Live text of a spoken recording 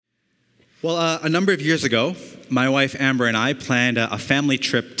Well, a number of years ago, my wife Amber and I planned a family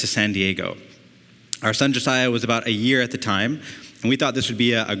trip to San Diego. Our son Josiah was about a year at the time, and we thought this would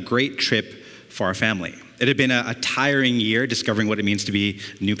be a great trip for our family. It had been a tiring year discovering what it means to be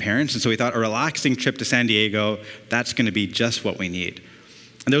new parents, and so we thought a relaxing trip to San Diego, that's going to be just what we need.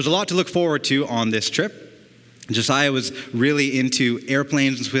 And there was a lot to look forward to on this trip. Josiah was really into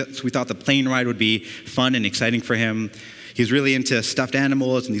airplanes, so we thought the plane ride would be fun and exciting for him. He was really into stuffed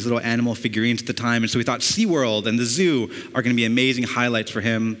animals and these little animal figurines at the time, and so we thought SeaWorld and the zoo are going to be amazing highlights for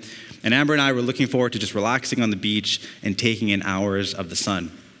him. And Amber and I were looking forward to just relaxing on the beach and taking in hours of the sun.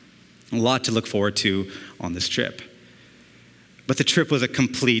 A lot to look forward to on this trip. But the trip was a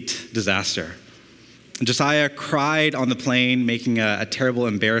complete disaster. Josiah cried on the plane, making a terrible,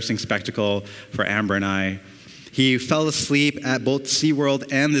 embarrassing spectacle for Amber and I. He fell asleep at both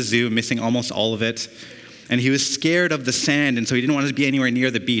SeaWorld and the zoo, missing almost all of it. And he was scared of the sand, and so he didn't want to be anywhere near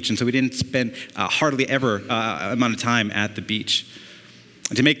the beach, and so we didn't spend hardly ever amount of time at the beach.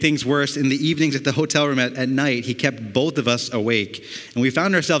 And to make things worse, in the evenings at the hotel room at night, he kept both of us awake. And we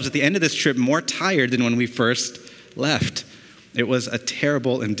found ourselves at the end of this trip more tired than when we first left. It was a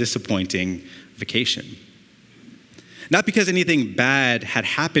terrible and disappointing vacation. Not because anything bad had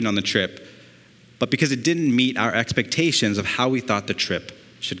happened on the trip, but because it didn't meet our expectations of how we thought the trip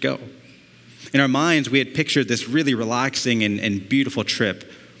should go. In our minds, we had pictured this really relaxing and beautiful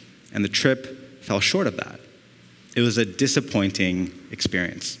trip, and the trip fell short of that. It was a disappointing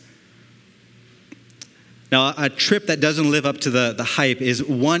experience. Now, a trip that doesn't live up to the hype is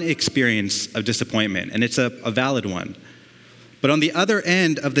one experience of disappointment, and it's a valid one. But on the other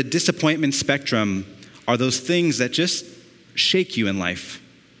end of the disappointment spectrum are those things that just shake you in life,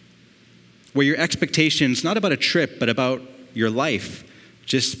 where your expectations, not about a trip, but about your life,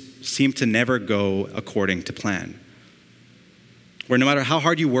 just seem to never go according to plan. Where no matter how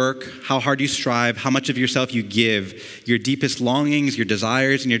hard you work, how hard you strive, how much of yourself you give, your deepest longings, your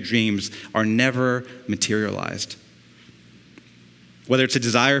desires, and your dreams are never materialized. Whether it's a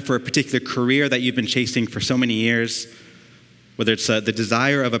desire for a particular career that you've been chasing for so many years, whether it's the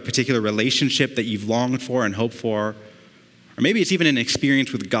desire of a particular relationship that you've longed for and hoped for, or maybe it's even an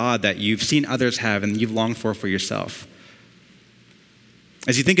experience with God that you've seen others have and you've longed for yourself.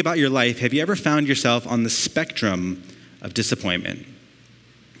 As you think about your life, have you ever found yourself on the spectrum of disappointment?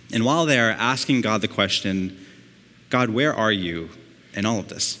 And while there, asking God the question, God, where are you in all of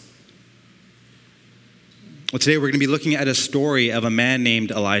this? Well, today we're going to be looking at a story of a man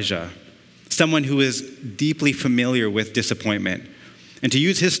named Elijah, someone who is deeply familiar with disappointment, and to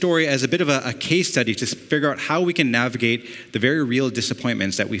use his story as a bit of a case study to figure out how we can navigate the very real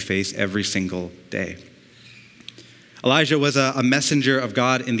disappointments that we face every single day. Elijah was a messenger of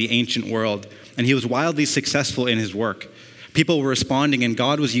God in the ancient world, and he was wildly successful in his work. People were responding, and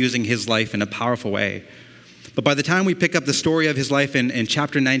God was using his life in a powerful way. But by the time we pick up the story of his life in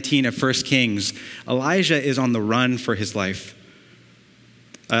chapter 19 of 1 Kings, Elijah is on the run for his life.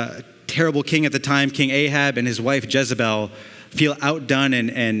 A terrible king at the time, King Ahab, and his wife Jezebel feel outdone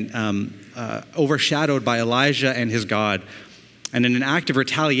and overshadowed by Elijah and his God. And in an act of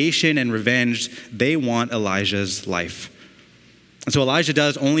retaliation and revenge, they want Elijah's life. And so Elijah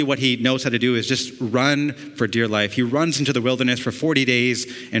does only what he knows how to do, is just run for dear life. He runs into the wilderness for 40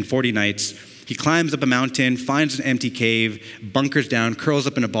 days and 40 nights. He climbs up a mountain, finds an empty cave, bunkers down, curls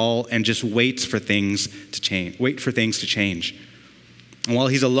up in a ball, and just waits for things to change. And while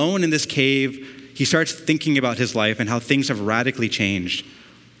he's alone in this cave, he starts thinking about his life and how things have radically changed.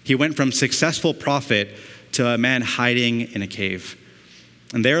 He went from successful prophet to a man hiding in a cave.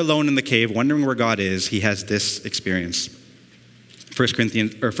 And there alone in the cave, wondering where God is, he has this experience. 1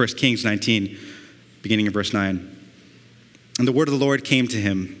 Kings 19, beginning in verse 9. And the word of the Lord came to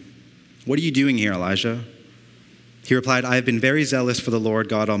him. What are you doing here, Elijah? He replied, I have been very zealous for the Lord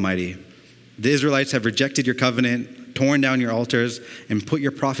God Almighty. The Israelites have rejected your covenant, torn down your altars, and put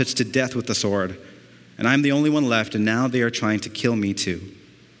your prophets to death with the sword. And I'm the only one left, and now they are trying to kill me too.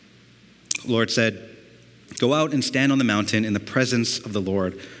 The Lord said, go out and stand on the mountain in the presence of the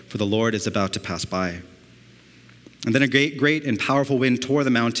Lord, for the Lord is about to pass by. And then a great and powerful wind tore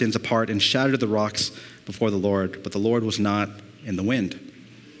the mountains apart and shattered the rocks before the Lord, but the Lord was not in the wind.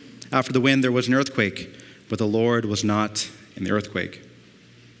 After the wind, there was an earthquake, but the Lord was not in the earthquake.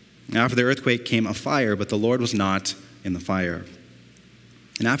 After the earthquake came a fire, but the Lord was not in the fire.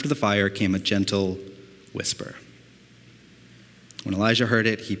 And after the fire came a gentle whisper. When Elijah heard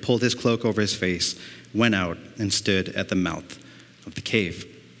it, he pulled his cloak over his face, went out, and stood at the mouth of the cave.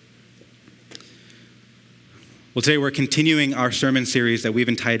 Well, today we're continuing our sermon series that we've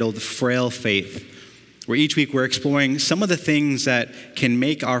entitled Frail Faith, where each week we're exploring some of the things that can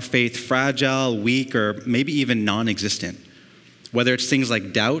make our faith fragile, weak, or maybe even non-existent. Whether it's things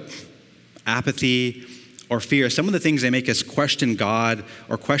like doubt, apathy, or fear, some of the things that make us question God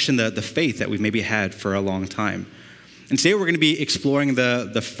or question the faith that we've maybe had for a long time. And today we're going to be exploring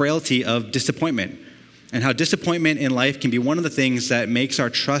the frailty of disappointment and how disappointment in life can be one of the things that makes our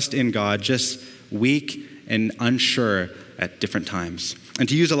trust in God just weak and unsure at different times. And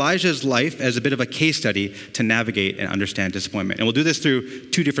to use Elijah's life as a bit of a case study to navigate and understand disappointment. And we'll do this through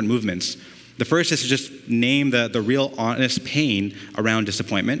two different movements. The first is to just name the real honest pain around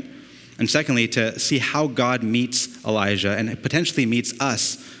disappointment. And secondly, to see how God meets Elijah and potentially meets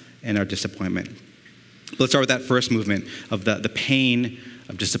us in our disappointment. Let's start with that first movement of the pain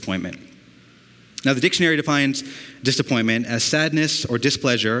of disappointment. Now, the dictionary defines disappointment as sadness or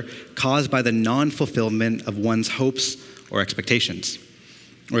displeasure caused by the non-fulfillment of one's hopes or expectations.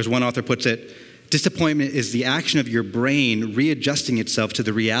 Or as one author puts it, disappointment is the action of your brain readjusting itself to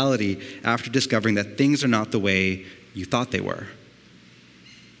the reality after discovering that things are not the way you thought they were.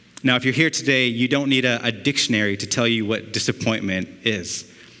 Now, if you're here today, you don't need a dictionary to tell you what disappointment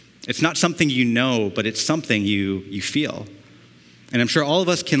is. It's not something you know, but it's something you feel. And I'm sure all of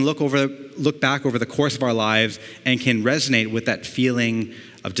us can look back over the course of our lives and can resonate with that feeling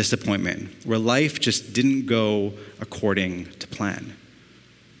of disappointment, where life just didn't go according to plan.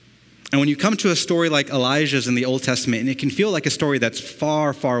 And when you come to a story like Elijah's in the Old Testament, and it can feel like a story that's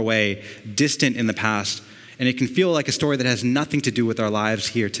far, far away, distant in the past, and it can feel like a story that has nothing to do with our lives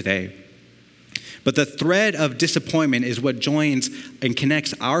here today. But the thread of disappointment is what joins and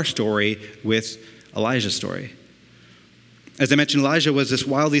connects our story with Elijah's story. As I mentioned, Elijah was this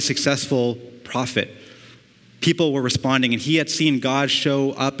wildly successful prophet. People were responding, and he had seen God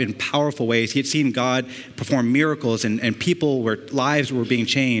show up in powerful ways. He had seen God perform miracles, and lives were being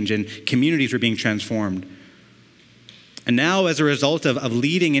changed, and communities were being transformed. And now, as a result of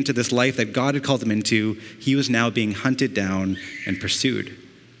leading into this life that God had called him into, he was now being hunted down and pursued.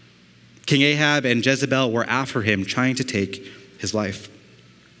 King Ahab and Jezebel were after him, trying to take his life.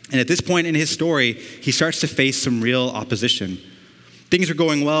 And at this point in his story, he starts to face some real opposition. Things were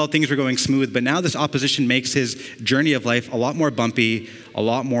going well, things were going smooth, but now this opposition makes his journey of life a lot more bumpy, a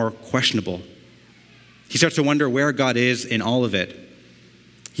lot more questionable. He starts to wonder where God is in all of it.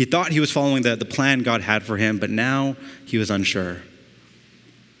 He thought he was following the plan God had for him, but now he was unsure.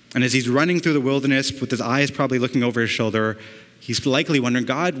 And as he's running through the wilderness with his eyes probably looking over his shoulder, he's likely wondering,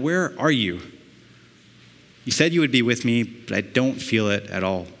 God, where are you? You said you would be with me, but I don't feel it at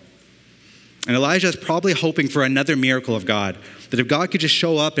all. And Elijah is probably hoping for another miracle of God, that if God could just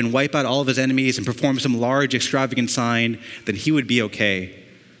show up and wipe out all of his enemies and perform some large, extravagant sign, then he would be okay.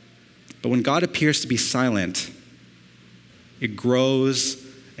 But when God appears to be silent, it grows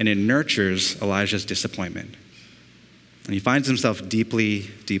and it nurtures Elijah's disappointment. And he finds himself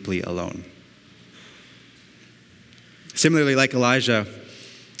deeply, deeply alone. Similarly, like Elijah,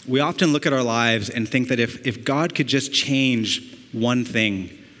 we often look at our lives and think that if God could just change one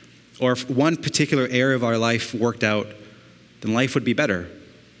thing, or if one particular area of our life worked out, then life would be better.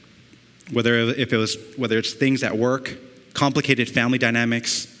 Whether it's things at work, complicated family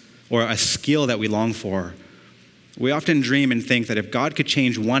dynamics, or a skill that we long for. We often dream and think that if God could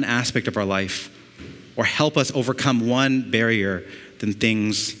change one aspect of our life or help us overcome one barrier, then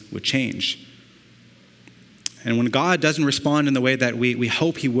things would change. And when God doesn't respond in the way that we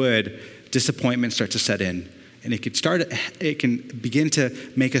hope he would, disappointment starts to set in. And it can begin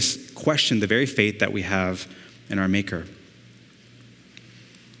to make us question the very faith that we have in our Maker.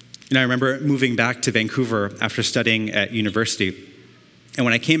 I remember moving back to Vancouver after studying at university. And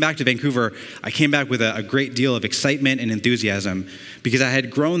when I came back to Vancouver, I came back with a great deal of excitement and enthusiasm because I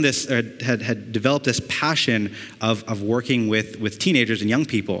had had developed this passion of working with teenagers and young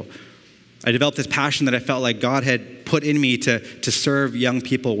people. I developed this passion that I felt like God had put in me to serve young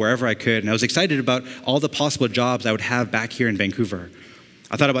people wherever I could. And I was excited about all the possible jobs I would have back here in Vancouver.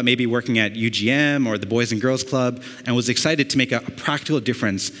 I thought about maybe working at UGM or the Boys and Girls Club and was excited to make a practical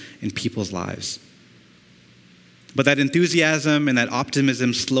difference in people's lives. But that enthusiasm and that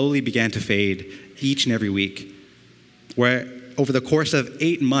optimism slowly began to fade each and every week, where over the course of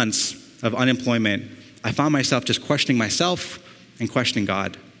 8 months of unemployment, I found myself just questioning myself and questioning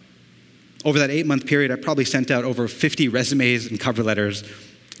God. Over that 8-month period, I probably sent out over 50 resumes and cover letters,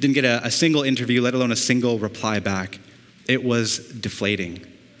 didn't get a single interview, let alone a single reply back. It was deflating.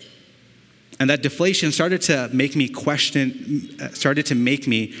 And that deflation started to make me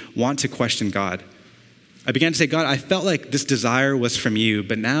want to question God. I began to say, God, I felt like this desire was from you,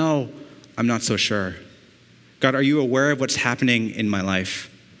 but now I'm not so sure. God, are you aware of what's happening in my life?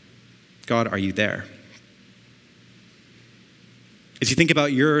 God, are you there? As you think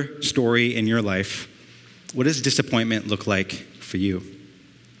about your story in your life, what does disappointment look like for you?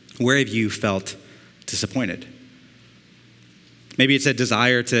 Where have you felt disappointed? Maybe it's a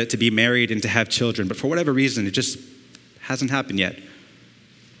desire to be married and to have children, but for whatever reason, it just hasn't happened yet.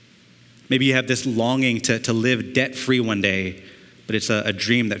 Maybe you have this longing to live debt-free one day, but it's a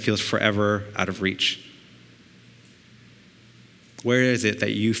dream that feels forever out of reach. Where is it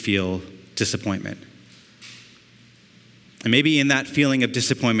that you feel disappointment? And maybe in that feeling of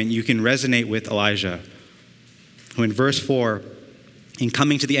disappointment, you can resonate with Elijah, who in verse 4, in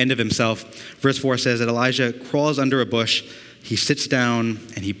coming to the end of himself, verse 4 says that Elijah crawls under a bush, he sits down,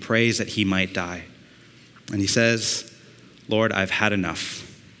 and he prays that he might die. And he says, Lord, I've had enough.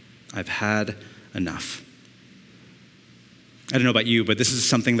 I've had enough. I don't know about you, but this is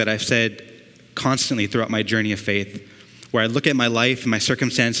something that I've said constantly throughout my journey of faith, where I look at my life and my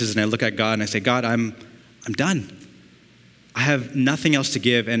circumstances and I look at God and I say, God, I'm done. I have nothing else to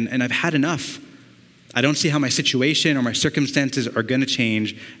give and I've had enough. I don't see how my situation or my circumstances are going to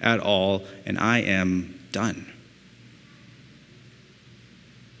change at all, and I am done.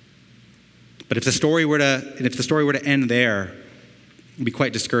 But if the story were to end there, it would be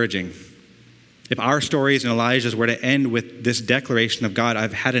quite discouraging. If our stories and Elijah's were to end with this declaration of God,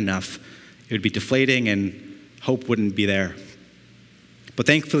 I've had enough, it would be deflating and hope wouldn't be there. But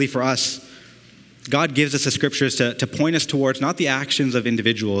thankfully for us, God gives us the scriptures to point us towards not the actions of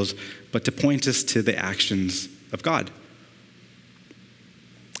individuals, but to point us to the actions of God.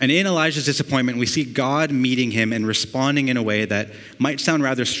 And in Elijah's disappointment, we see God meeting him and responding in a way that might sound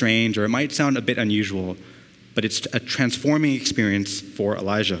rather strange or it might sound a bit unusual, but it's a transforming experience for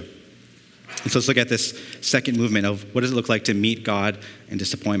Elijah. And so let's look at this second movement of what does it look like to meet God in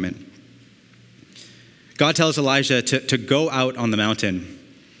disappointment. God tells Elijah to go out on the mountain.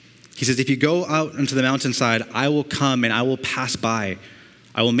 He says, if you go out onto the mountainside, I will come and I will pass by.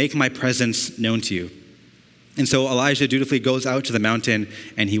 I will make my presence known to you. And so Elijah dutifully goes out to the mountain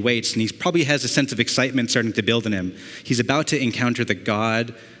and he waits, and he probably has a sense of excitement starting to build in him. He's about to encounter the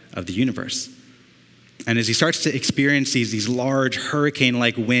God of the universe. And as he starts to experience these large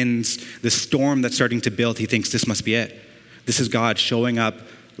hurricane-like winds, this storm that's starting to build, he thinks this must be it. This is God showing up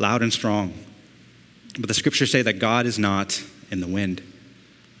loud and strong. But the scriptures say that God is not in the wind.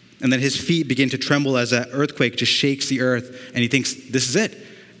 And then his feet begin to tremble as an earthquake just shakes the earth, and he thinks, this is it.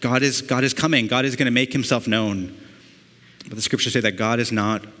 God is coming. God is going to make himself known. But the scriptures say that God is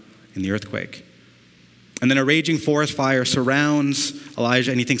not in the earthquake. And then a raging forest fire surrounds Elijah,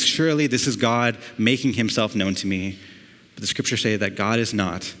 and he thinks, surely this is God making himself known to me. But the scriptures say that God is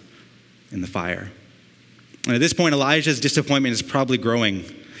not in the fire. And at this point, Elijah's disappointment is probably growing.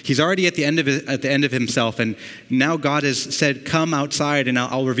 He's already at the end of himself, and now God has said, come outside and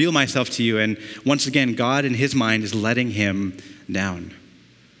I'll reveal myself to you. And once again, God in his mind is letting him down.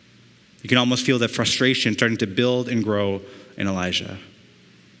 You can almost feel the frustration starting to build and grow in Elijah.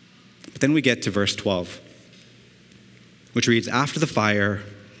 But then we get to verse 12, which reads, after the fire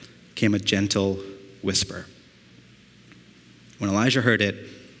came a gentle whisper. When Elijah heard it,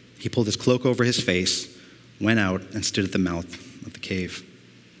 he pulled his cloak over his face, went out, and stood at the mouth of the cave.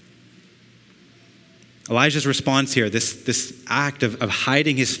 Elijah's response here, this act of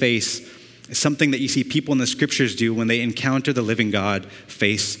hiding his face, is something that you see people in the scriptures do when they encounter the living God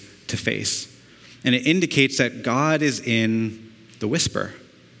face to face. And it indicates that God is in the whisper.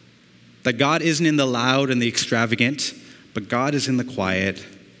 That God isn't in the loud and the extravagant, but God is in the quiet.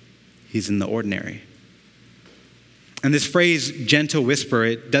 He's in the ordinary. And this phrase, gentle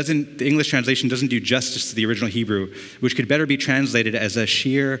whisper, the English translation doesn't do justice to the original Hebrew, which could better be translated as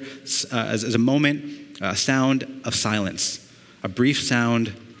as a moment, a sound of silence, a brief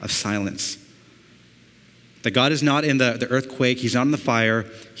sound of silence. That God is not in the earthquake, he's not in the fire,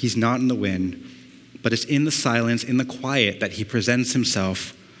 he's not in the wind, but it's in the silence, in the quiet that he presents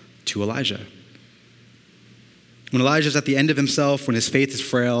himself to Elijah. When Elijah's at the end of himself, when his faith is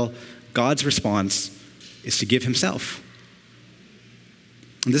frail, God's response is to give himself.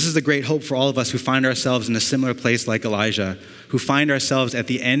 And this is the great hope for all of us who find ourselves in a similar place like Elijah, who find ourselves at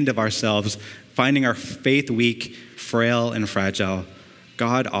the end of ourselves, finding our faith weak, frail, and fragile.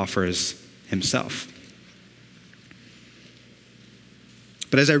 God offers himself.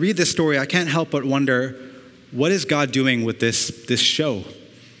 But as I read this story, I can't help but wonder, what is God doing with this show?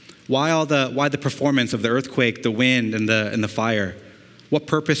 Why the performance of the earthquake, the wind, and the fire? What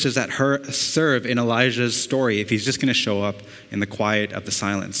purpose does that serve in Elijah's story if he's just going to show up in the quiet of the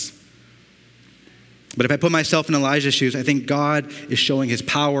silence? But if I put myself in Elijah's shoes, I think God is showing his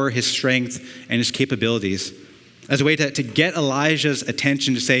power, his strength, and his capabilities as a way to get Elijah's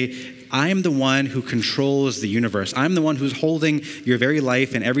attention to say, I am the one who controls the universe. I'm the one who's holding your very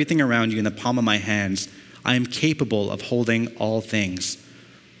life and everything around you in the palm of my hands. I am capable of holding all things.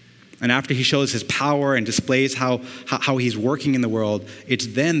 And after he shows his power and displays how he's working in the world, it's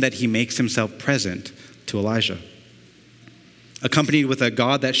then that he makes himself present to Elijah. Accompanied with a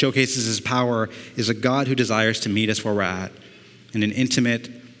God that showcases his power is a God who desires to meet us where we're at in an intimate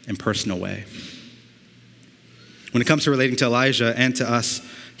and personal way. When it comes to relating to Elijah and to us,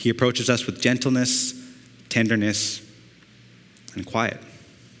 he approaches us with gentleness, tenderness, and quiet.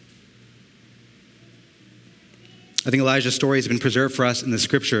 I think Elijah's story has been preserved for us in the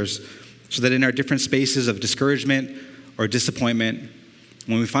scriptures so that in our different spaces of discouragement or disappointment,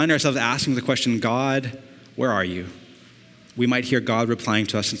 when we find ourselves asking the question, God, where are you? We might hear God replying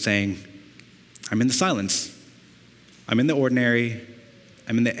to us and saying, I'm in the silence. I'm in the ordinary.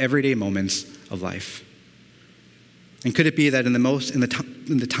 I'm in the everyday moments of life. And could it be that in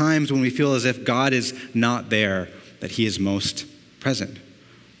the times when we feel as if God is not there, that he is most present?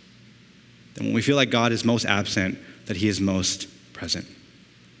 And when we feel like God is most absent, that he is most present.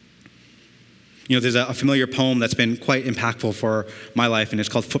 You know, there's a familiar poem that's been quite impactful for my life, and it's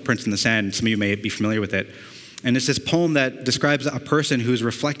called Footprints in the Sand. Some of you may be familiar with it. And it's this poem that describes a person who's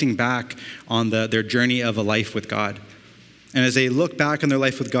reflecting back on their journey of a life with God. And as they look back on their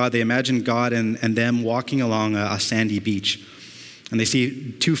life with God, they imagine God and them walking along a sandy beach. And they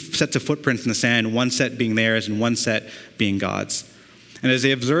see two sets of footprints in the sand, one set being theirs and one set being God's. And as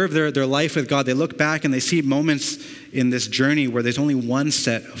they observe their life with God, they look back and they see moments in this journey where there's only one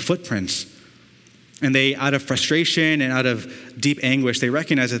set of footprints. And they, out of frustration and out of deep anguish, they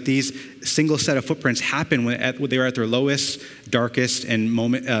recognize that these single set of footprints happen when they were at their lowest, darkest, and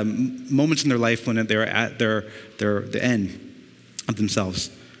moments in their life when they were at the end of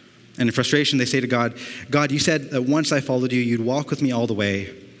themselves. And in frustration, they say to God, God, you said that once I followed you, you'd walk with me all the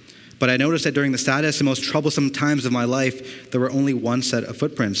way. But I noticed that during the saddest and most troublesome times of my life, there were only one set of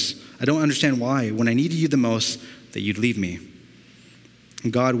footprints. I don't understand why, when I needed you the most, that you'd leave me.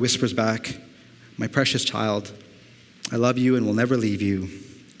 And God whispers back, my precious child, I love you and will never leave you,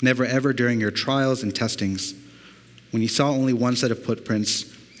 never ever during your trials and testings. When you saw only one set of footprints,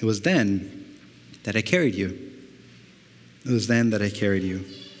 it was then that I carried you. It was then that I carried you.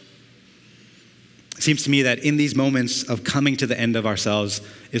 It seems to me that in these moments of coming to the end of ourselves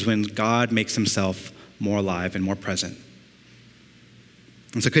is when God makes himself more alive and more present.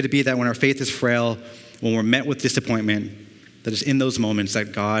 And so could it be that when our faith is frail, when we're met with disappointment, that it's in those moments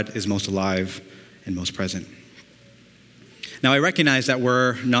that God is most alive and most present? Now, I recognize that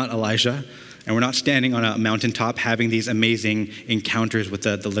we're not Elijah, and we're not standing on a mountaintop having these amazing encounters with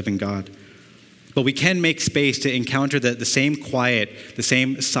the living God. But we can make space to encounter the same quiet, the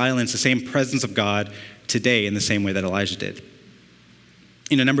same silence, the same presence of God today in the same way that Elijah did.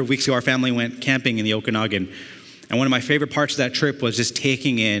 A number of weeks ago, our family went camping in the Okanagan, and one of my favorite parts of that trip was just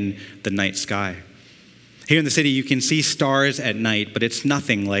taking in the night sky. Here in the city, you can see stars at night, but it's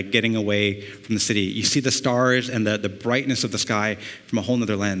nothing like getting away from the city. You see the stars and the brightness of the sky from a whole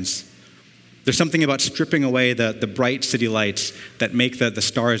nother lens. There's something about stripping away the bright city lights that make the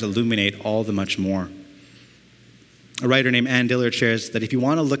stars illuminate all the much more. A writer named Anne Dillard shares that if you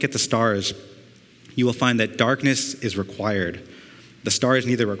want to look at the stars, you will find that darkness is required. The stars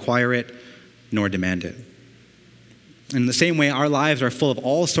neither require it nor demand it. In the same way, our lives are full of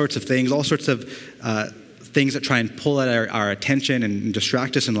all sorts of things, all sorts of things that try and pull at our attention and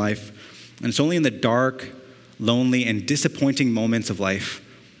distract us in life. And it's only in the dark, lonely, and disappointing moments of life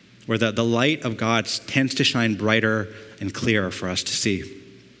where the light of God tends to shine brighter and clearer for us to see.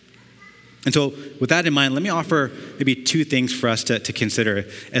 And so with that in mind, let me offer maybe two things for us to consider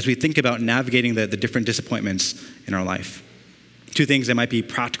as we think about navigating the different disappointments in our life. Two things that might be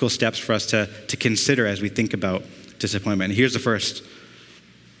practical steps for us to consider as we think about disappointment. And here's the first.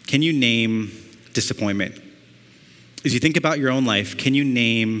 Can you name disappointment? As you think about your own life, can you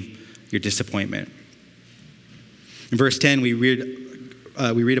name your disappointment? In verse 10, we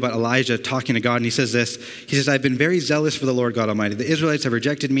read about Elijah talking to God, and he says this. He says, I've been very zealous for the Lord God Almighty. The Israelites have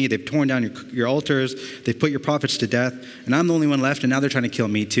rejected me. They've torn down your altars. They've put your prophets to death, and I'm the only one left, and now they're trying to kill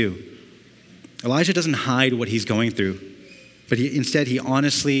me too. Elijah doesn't hide what he's going through, but instead he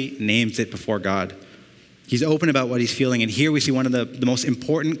honestly names it before God. He's open about what he's feeling, and here we see one of the most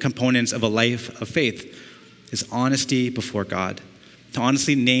important components of a life of faith is honesty before God. To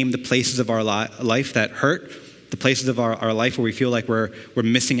honestly name the places of our life that hurt, the places of our life where we feel like we're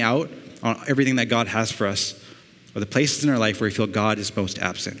missing out on everything that God has for us, or the places in our life where we feel God is most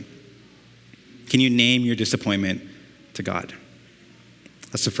absent. Can you name your disappointment to God?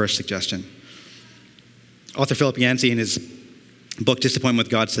 That's the first suggestion. Author Philip Yancey, in his The book Disappointment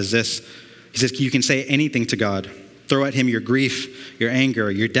with God says this. He says, you can say anything to God. Throw at him your grief, your anger,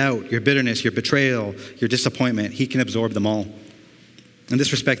 your doubt, your bitterness, your betrayal, your disappointment. He can absorb them all. In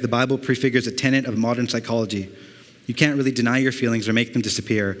this respect, the Bible prefigures a tenet of modern psychology. You can't really deny your feelings or make them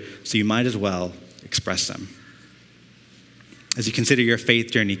disappear, so you might as well express them. As you consider your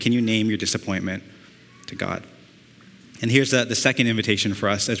faith journey, can you name your disappointment to God? And here's the second invitation for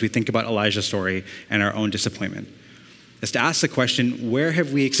us as we think about Elijah's story and our own disappointment, is to ask the question, where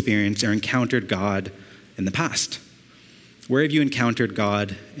have we experienced or encountered God in the past? Where have you encountered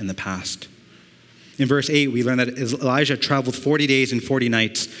God in the past? In verse 8, we learn that Elijah traveled 40 days and 40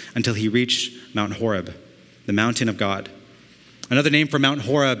 nights until he reached Mount Horeb, the mountain of God. Another name for Mount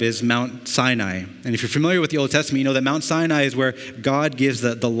Horeb is Mount Sinai. And if you're familiar with the Old Testament, you know that Mount Sinai is where God gives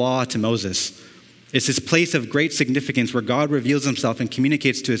the law to Moses. It's this place of great significance where God reveals himself and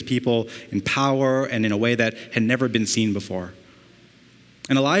communicates to his people in power and in a way that had never been seen before.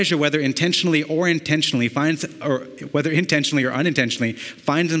 And Elijah, whether intentionally or unintentionally, finds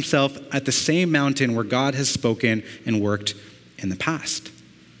himself at the same mountain where God has spoken and worked in the past.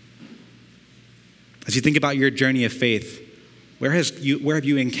 As you think about your journey of faith, where have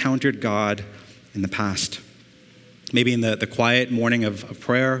you encountered God in the past? Maybe in the quiet morning of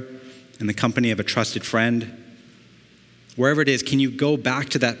prayer, in the company of a trusted friend. Wherever it is, can you go back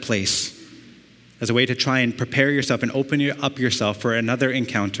to that place as a way to try and prepare yourself and open up yourself for another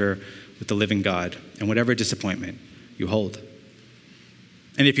encounter with the living God and whatever disappointment you hold?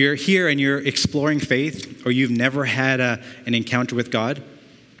 And if you're here and you're exploring faith, or you've never had an encounter with God,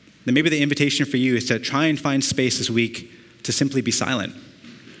 then maybe the invitation for you is to try and find space this week to simply be silent.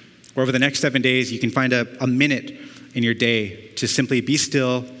 Or over the next 7 days, you can find a minute in your day to simply be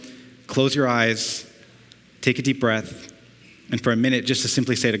still, close your eyes, take a deep breath, and for a minute just to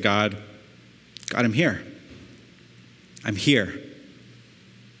simply say to God, God, I'm here. I'm here.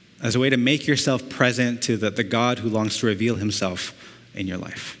 As a way to make yourself present to the God who longs to reveal himself in your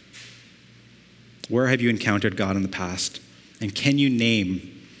life. Where have you encountered God in the past? And can you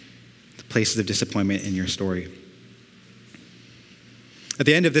name the places of disappointment in your story? At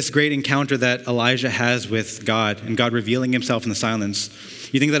the end of this great encounter that Elijah has with God, and God revealing himself in the silence,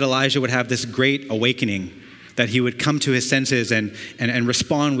 you think that Elijah would have this great awakening, that he would come to his senses and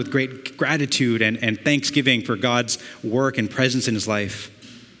respond with great gratitude and thanksgiving for God's work and presence in his life.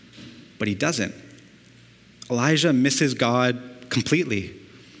 But he doesn't. Elijah misses God completely.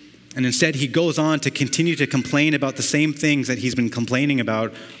 And instead, he goes on to continue to complain about the same things that he's been complaining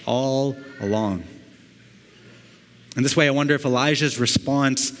about all along. In this way, I wonder if Elijah's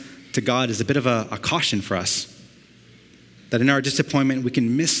response to God is a bit of a caution for us. That in our disappointment, we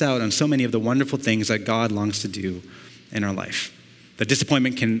can miss out on so many of the wonderful things that God longs to do in our life. That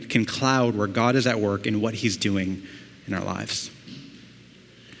disappointment can cloud where God is at work in what he's doing in our lives.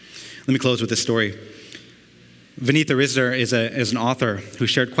 Let me close with this story. Vinitha Risder is an author who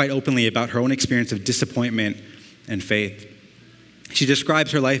shared quite openly about her own experience of disappointment and faith. She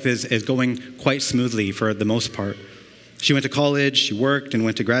describes her life as going quite smoothly for the most part. She went to college, she worked, and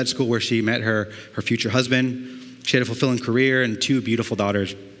went to grad school where she met her future husband. She had a fulfilling career and 2 beautiful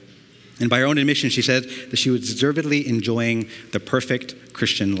daughters. And by her own admission, she said that she was deservedly enjoying the perfect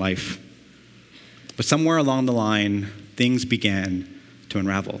Christian life. But somewhere along the line, things began to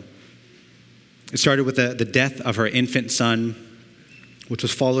unravel. It started with the death of her infant son, which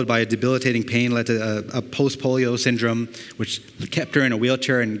was followed by a debilitating pain led to a post-polio syndrome, which kept her in a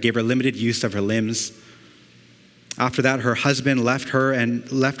wheelchair and gave her limited use of her limbs. After that, her husband left her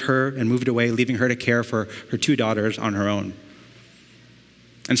and moved away, leaving her to care for her 2 daughters on her own.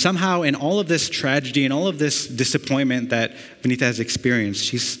 And somehow, in all of this tragedy and all of this disappointment that Vinitha has experienced,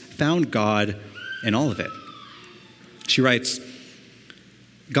 she's found God in all of it. She writes,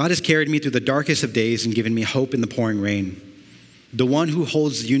 God has carried me through the darkest of days and given me hope in the pouring rain. The one who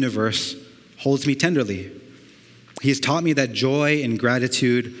holds the universe holds me tenderly. He has taught me that joy and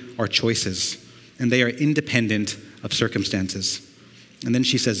gratitude are choices, and they are independent of circumstances. And then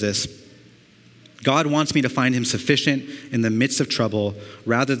she says this, God wants me to find him sufficient in the midst of trouble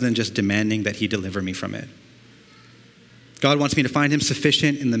rather than just demanding that he deliver me from it. God wants me to find him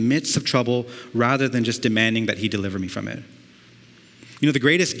sufficient in the midst of trouble rather than just demanding that he deliver me from it. You know, the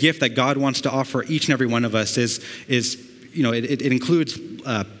greatest gift that God wants to offer each and every one of us is it includes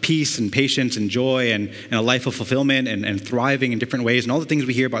peace and patience and joy and a life of fulfillment and thriving in different ways and all the things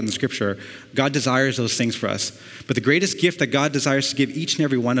we hear about in the scripture. God desires those things for us. But the greatest gift that God desires to give each and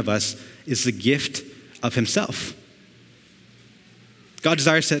every one of us is the gift of himself. God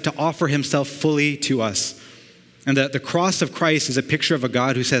desires to offer himself fully to us. And the cross of Christ is a picture of a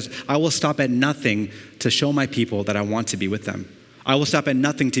God who says, I will stop at nothing to show my people that I want to be with them. I will stop at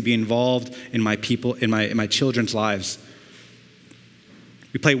nothing to be involved in my people, in my children's lives.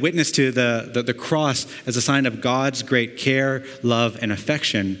 We play witness to the cross as a sign of God's great care, love, and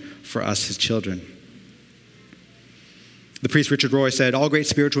affection for us, his children. The priest Richard Rohr said, all great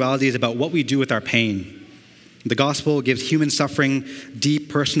spirituality is about what we do with our pain. The gospel gives human suffering deep,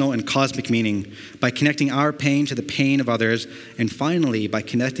 personal, and cosmic meaning by connecting our pain to the pain of others, and finally, by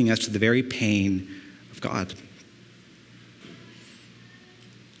connecting us to the very pain of God.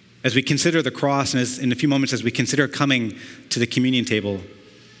 As we consider the cross, and in a few moments as we consider coming to the communion table,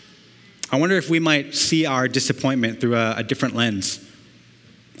 I wonder if we might see our disappointment through a different lens.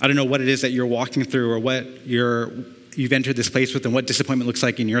 I don't know what it is that you're walking through or what you've entered this place with and what disappointment looks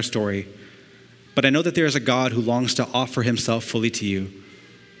like in your story. But I know that there is a God who longs to offer himself fully to you.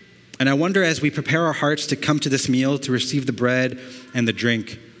 And I wonder, as we prepare our hearts to come to this meal, to receive the bread and the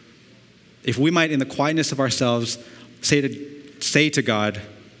drink, if we might, in the quietness of ourselves, say to God,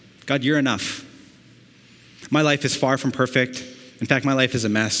 God, you're enough. My life is far from perfect. In fact, my life is a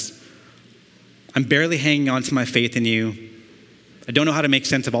mess. I'm barely hanging on to my faith in you. I don't know how to make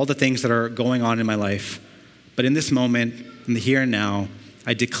sense of all the things that are going on in my life. But in this moment, in the here and now,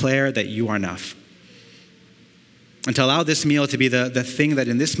 I declare that you are enough. And to allow this meal to be the thing that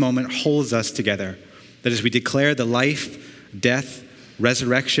in this moment holds us together. That as we declare the life, death,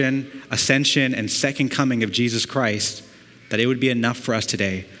 resurrection, ascension, and second coming of Jesus Christ, that it would be enough for us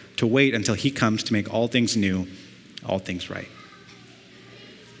today to wait until he comes to make all things new, all things right.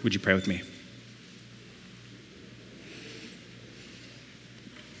 Would you pray with me?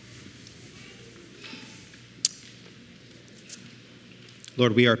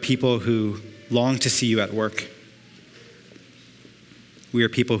 Lord, we are people who long to see you at work. We are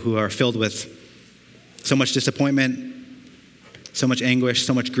people who are filled with so much disappointment, so much anguish,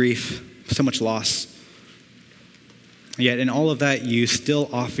 so much grief, so much loss. And yet in all of that, you still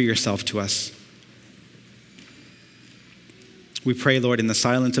offer yourself to us. We pray, Lord, in the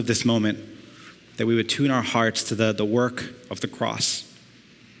silence of this moment, that we would tune our hearts to the work of the cross.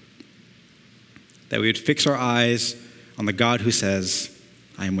 That we would fix our eyes on the God who says,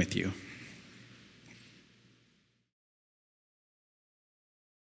 I am with you.